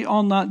give me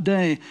on that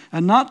day,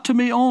 and not to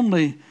me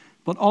only,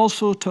 but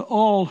also to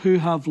all who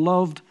have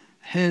loved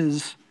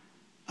his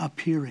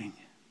appearing.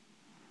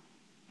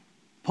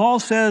 Paul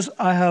says,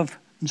 I have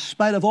in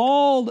spite of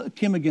all that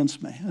came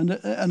against me.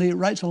 And he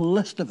writes a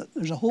list of it.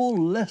 There's a whole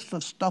list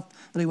of stuff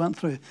that he went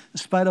through. In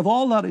spite of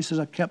all that, he says,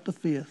 I kept the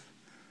faith.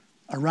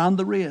 I ran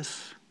the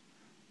race.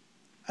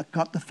 I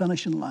got the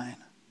finishing line.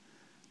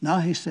 Now,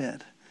 he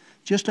said,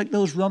 just like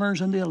those runners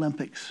in the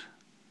Olympics,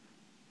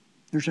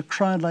 there's a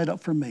crown laid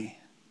up for me.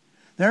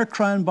 Their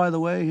crown, by the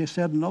way, he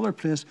said in another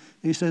place,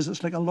 he says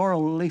it's like a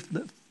laurel leaf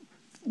that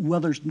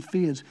withers and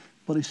fades.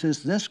 But he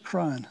says this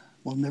crown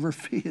will never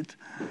fade.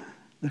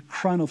 The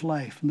crown of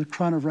life and the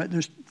crown of right.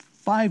 There's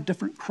 5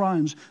 different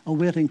crowns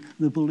awaiting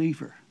the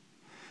believer.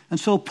 And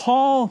so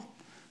Paul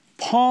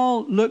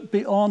looked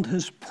beyond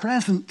his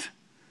present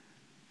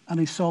and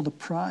he saw the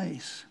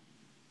prize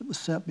that was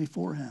set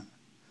before him.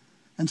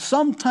 And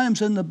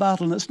sometimes in the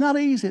battle, and it's not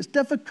easy, it's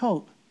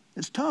difficult,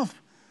 it's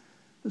tough,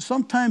 but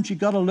sometimes you've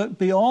got to look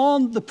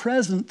beyond the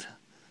present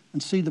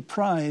and see the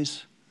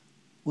prize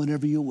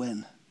whenever you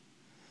win.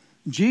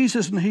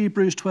 Jesus in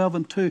Hebrews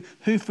 12:2,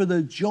 who for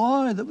the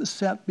joy that was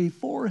set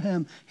before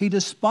him, he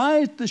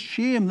despised the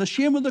shame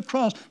of the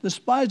cross,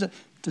 despised it,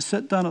 to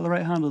sit down at the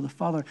right hand of the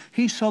Father.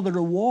 He saw the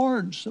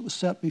rewards that was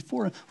set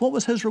before him. What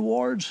was his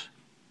rewards?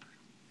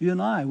 You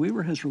and I, we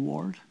were his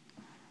reward.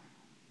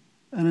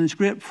 And in his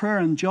great prayer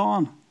in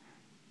John,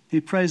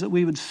 he prays that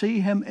we would see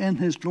him in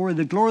his glory,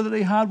 the glory that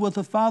he had with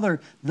the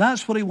Father.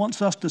 That's what he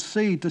wants us to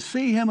see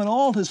him in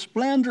all his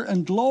splendor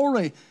and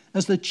glory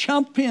as the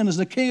champion, as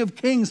the King of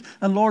Kings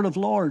and Lord of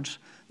Lords.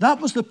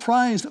 That was the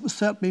prize that was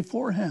set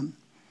before him.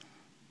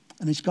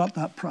 And he's got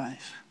that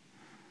prize.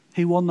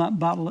 He won that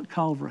battle at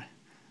Calvary.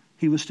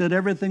 He withstood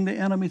everything the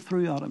enemy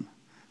threw at him.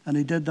 And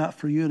he did that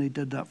for you and he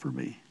did that for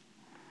me.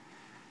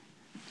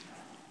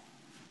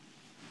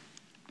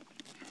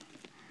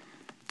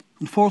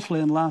 And fourthly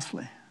and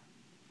lastly,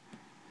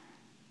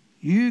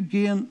 you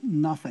gain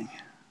nothing,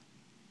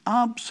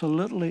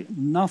 absolutely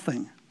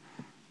nothing,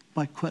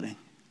 by quitting.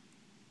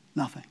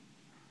 Nothing.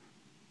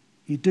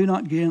 You do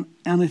not gain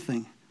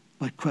anything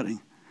by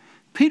quitting.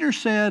 Peter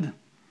said,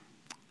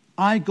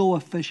 I go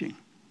a-fishing.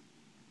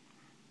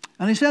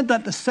 And he said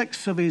that to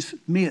 6 of his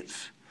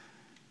mates.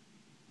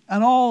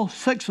 And all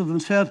 6 of them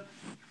said,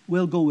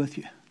 we'll go with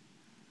you.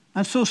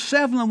 And so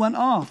 7 of them went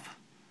off.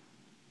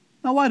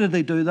 Now, why did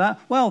they do that?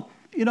 Well,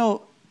 you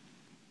know,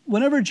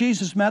 whenever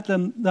Jesus met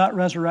them that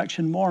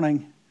resurrection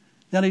morning,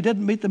 then he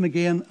didn't meet them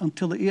again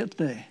until the 8th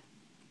day.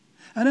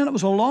 And then it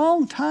was a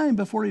long time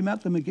before he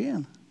met them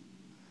again.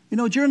 You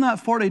know, during that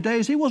 40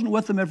 days, he wasn't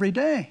with them every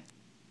day.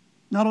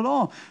 Not at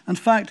all. In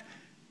fact,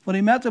 when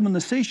he met them on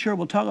the seashore,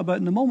 we'll talk about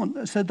in a moment,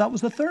 it said that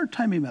was the 3rd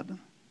time he met them.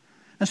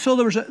 And so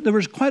there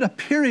was quite a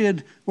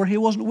period where he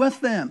wasn't with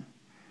them.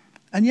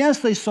 And yes,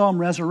 they saw him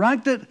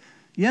resurrected.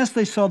 Yes,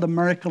 they saw the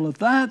miracle of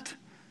that.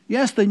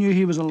 Yes, they knew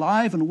he was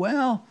alive and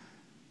well.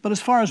 But as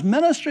far as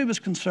ministry was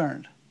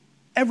concerned,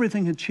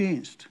 everything had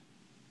changed.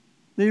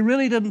 They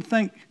really didn't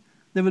think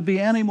there would be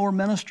any more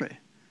ministry.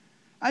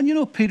 And you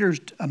know, Peter's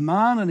a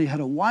man and he had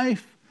a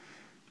wife.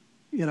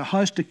 He had a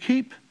house to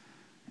keep.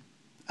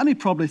 And he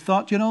probably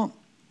thought, you know,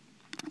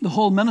 the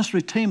whole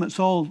ministry team, it's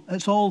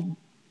all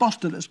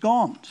busted, it's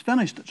gone, it's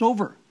finished, it's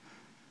over.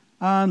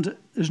 And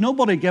there's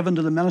nobody given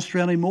to the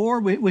ministry anymore.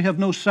 We have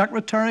no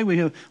secretary, we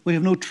have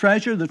no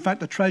treasurer. In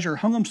fact, the treasurer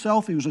hung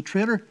himself, he was a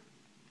traitor.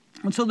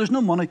 And so there's no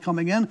money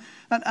coming in.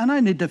 And I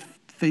need to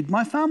feed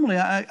my family.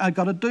 I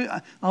got to do,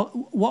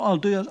 what I'll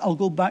do is I'll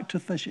go back to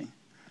fishing.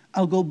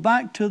 I'll go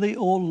back to the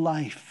old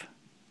life.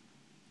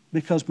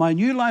 Because my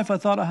new life I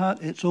thought I had,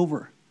 it's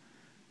over.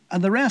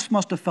 And the rest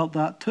must have felt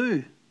that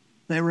too.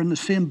 They were in the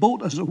same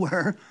boat, as it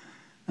were.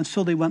 And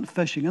so they went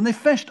fishing. And they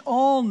fished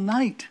all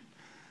night.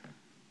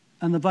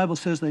 And the Bible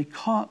says they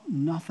caught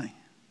nothing.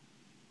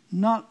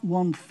 Not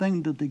one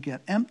thing did they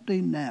get.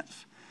 Empty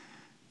nets.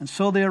 And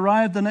so they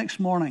arrived the next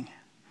morning,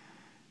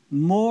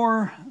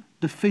 more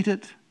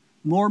defeated,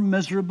 more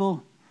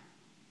miserable,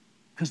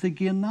 because they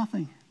gained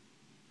nothing.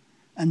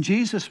 And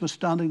Jesus was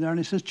standing there and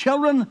he says,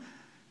 children,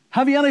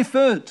 have you any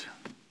food?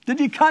 Did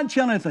you catch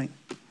anything?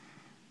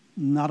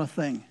 Not a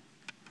thing.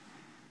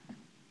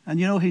 And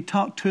you know, he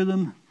talked to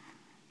them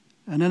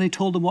and then he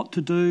told them what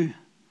to do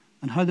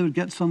and how they would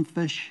get some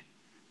fish.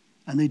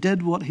 And they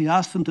did what he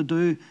asked them to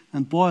do.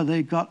 And boy,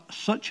 they got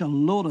such a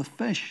load of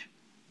fish.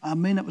 I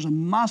mean, it was a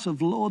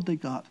massive load they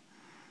got.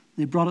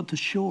 They brought it to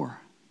shore.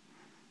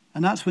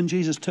 And that's when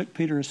Jesus took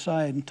Peter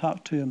aside and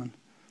talked to him and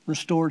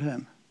restored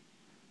him.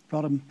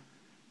 Brought him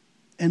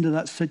into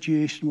that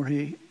situation where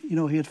he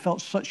had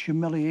felt such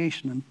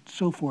humiliation and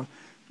so forth.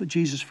 But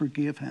Jesus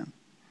forgave him.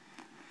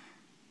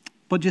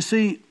 But you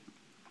see,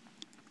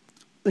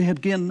 they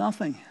had gained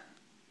nothing.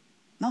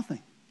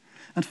 Nothing.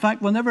 In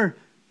fact, whenever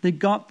they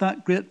got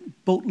that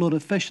great boatload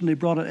of fish and they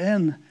brought it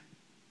in,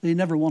 they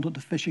never wanted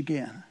to fish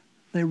again.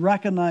 They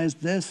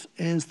recognized this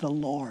is the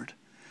Lord.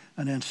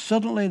 And then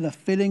suddenly the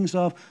feelings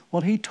of,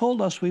 well, he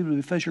told us we would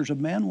be fishers of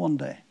men one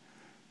day.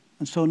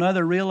 And so now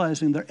they're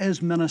realizing there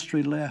is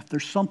ministry left.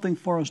 There's something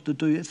for us to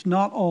do. It's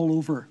not all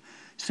over.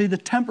 See, they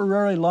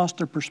temporarily lost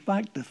their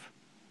perspective,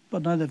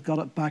 but now they've got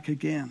it back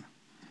again.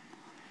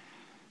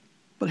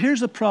 But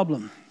here's the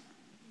problem.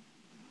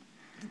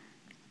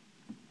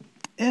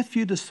 if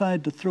you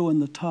decide to throw in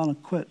the towel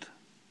and quit,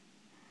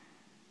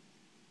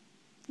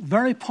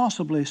 very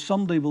possibly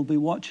somebody will be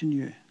watching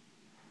you.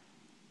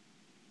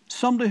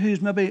 Somebody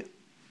who's maybe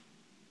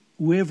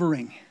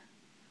wavering,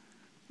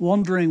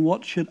 wondering,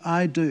 what should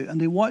I do? And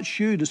they watch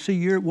you to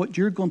see what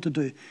you're going to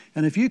do.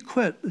 And if you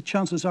quit, the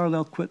chances are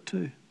they'll quit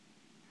too.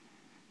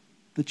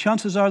 The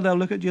chances are they'll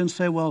look at you and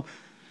say, well,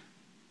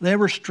 they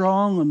were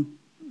strong and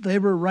they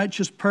were a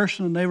righteous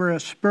person and they were a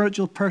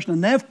spiritual person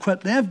and they've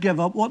quit, they've given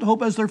up. What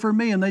hope is there for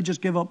me? And they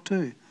just give up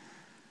too.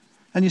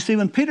 And you see,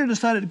 when Peter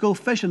decided to go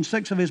fishing,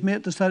 6 of his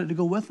mates decided to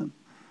go with him.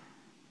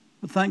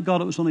 But thank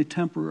God it was only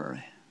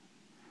temporary.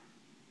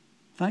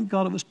 Thank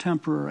God it was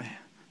temporary.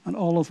 And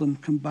all of them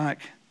come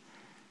back.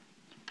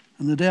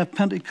 And the day of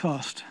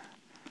Pentecost,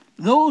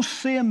 those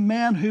same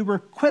men who were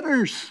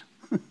quitters,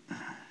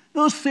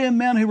 those same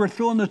men who were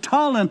throwing the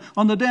towel in,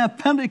 on the day of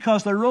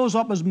Pentecost, they rose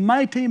up as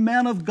mighty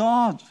men of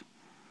God.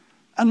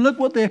 And look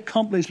what they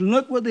accomplished.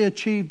 Look what they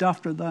achieved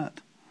after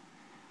that.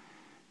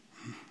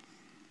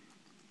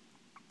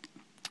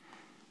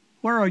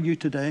 Where are you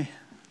today?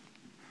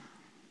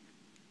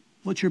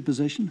 What's your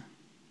position?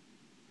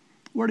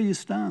 Where do you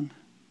stand?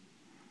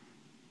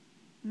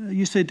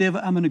 You say,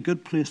 David, I'm in a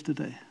good place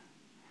today.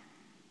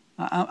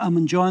 I'm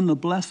enjoying the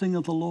blessing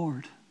of the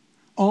Lord.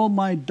 All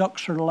my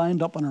ducks are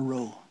lined up in a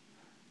row.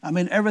 I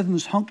mean,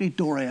 everything's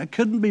hunky-dory. I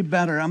couldn't be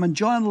better. I'm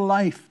enjoying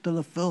life to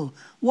the full.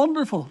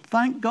 Wonderful.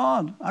 Thank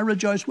God. I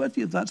rejoice with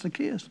you if that's the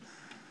case.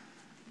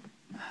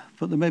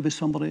 But there may be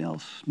somebody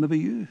else, maybe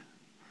you.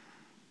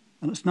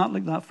 And it's not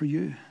like that for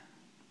you.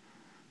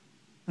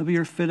 Maybe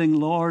you're feeling,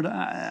 Lord,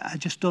 I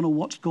just don't know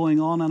what's going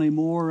on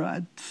anymore.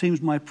 It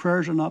seems my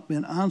prayers are not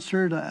being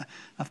answered.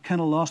 I've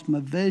kind of lost my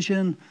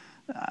vision.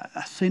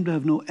 I seem to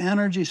have no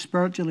energy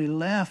spiritually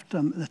left.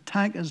 The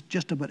tank is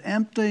just about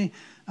empty.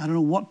 I don't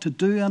know what to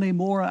do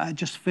anymore. I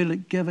just feel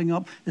like giving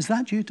up. Is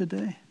that you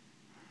today?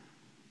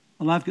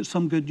 Well, I've got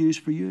some good news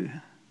for you.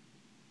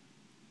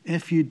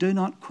 If you do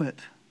not quit,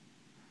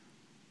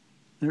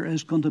 there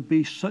is going to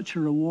be such a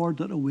reward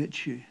that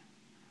awaits you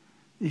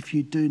if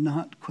you do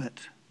not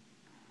quit.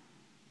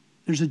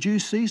 There's a due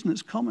season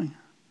that's coming.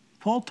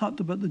 Paul talked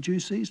about the due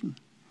season.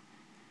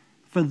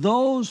 For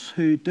those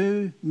who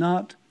do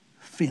not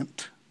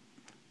faint.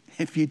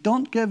 If you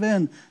don't give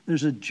in,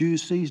 there's a due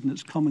season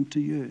that's coming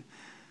to you.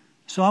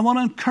 So I want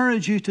to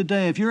encourage you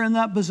today, if you're in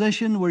that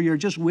position where you're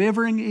just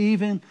wavering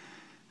even,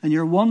 and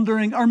you're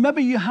wondering, or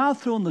maybe you have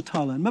thrown the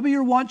towel in. Maybe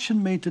you're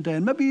watching me today,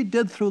 and maybe you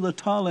did throw the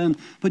towel in,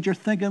 but you're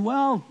thinking,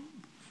 well,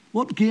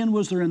 what gain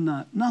was there in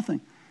that?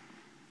 Nothing.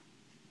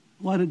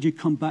 Why did you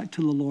come back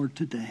to the Lord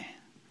today?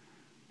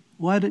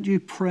 Why did you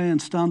pray and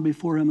stand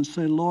before Him and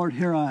say, Lord,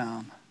 here I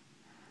am.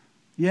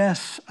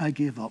 Yes, I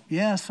gave up.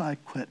 Yes, I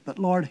quit. But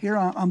Lord, here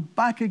I'm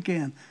back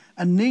again.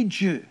 I need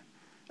you.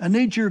 I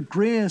need your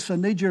grace. I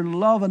need your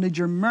love. I need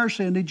your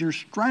mercy. I need your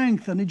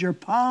strength. I need your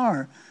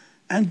power.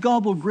 And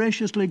God will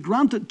graciously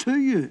grant it to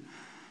you.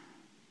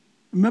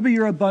 Maybe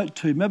you're about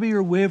to. Maybe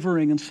you're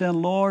wavering and saying,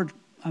 Lord,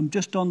 I'm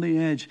just on the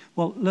edge.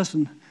 Well,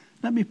 listen,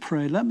 let me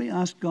pray. Let me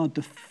ask God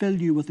to fill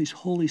you with His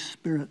Holy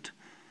Spirit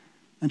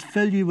and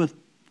fill you with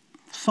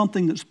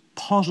something that's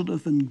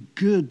positive and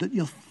good, that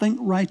you'll think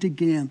right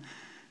again.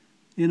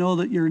 You know,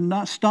 that you're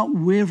not, stop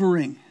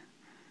wavering,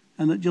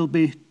 and that you'll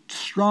be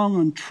strong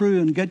and true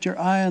and get your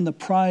eye on the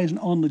prize and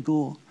on the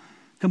goal.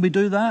 Can we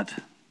do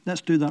that?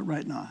 Let's do that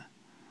right now.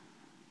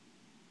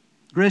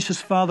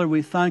 Gracious Father,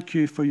 we thank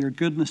you for your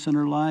goodness in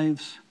our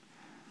lives.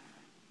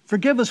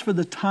 Forgive us for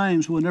the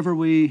times whenever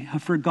we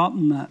have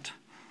forgotten that.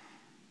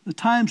 The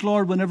times,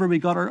 Lord, whenever we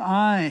got our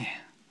eye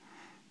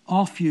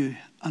off you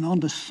and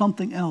onto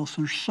something else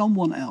or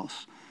someone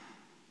else.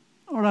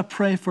 Lord, I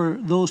pray for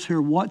those who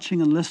are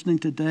watching and listening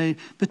today,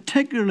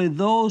 particularly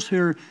those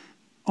who are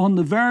on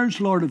the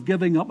verge, Lord, of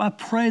giving up. I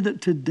pray that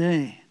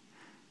today,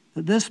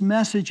 that this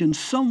message in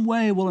some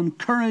way will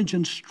encourage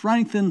and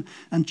strengthen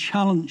and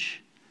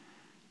challenge.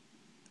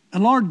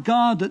 And Lord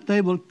God, that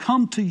they will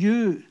come to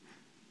you.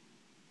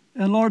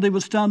 And Lord, they will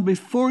stand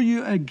before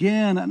you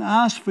again and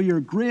ask for your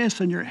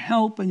grace and your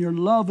help and your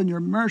love and your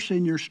mercy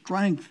and your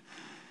strength.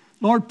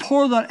 Lord,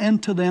 pour that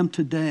into them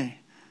today.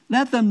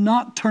 Let them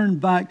not turn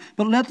back,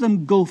 but let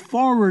them go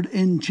forward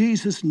in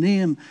Jesus'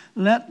 name.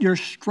 Let your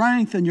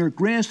strength and your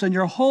grace and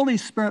your Holy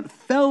Spirit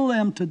fill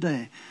them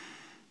today.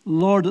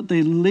 Lord, that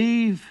they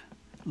leave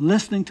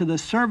listening to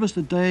this service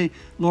today,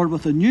 Lord,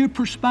 with a new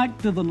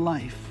perspective in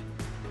life.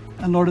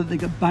 And Lord, that they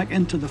get back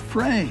into the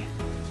fray.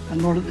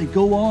 And Lord, that they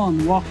go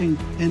on walking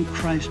in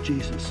Christ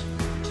Jesus.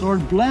 So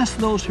Lord, bless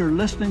those who are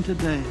listening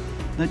today.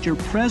 Let your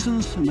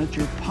presence and let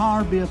your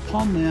power be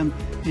upon them.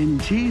 In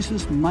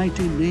Jesus'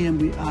 mighty name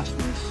we ask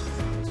this.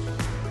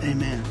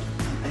 Amen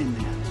and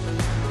amen.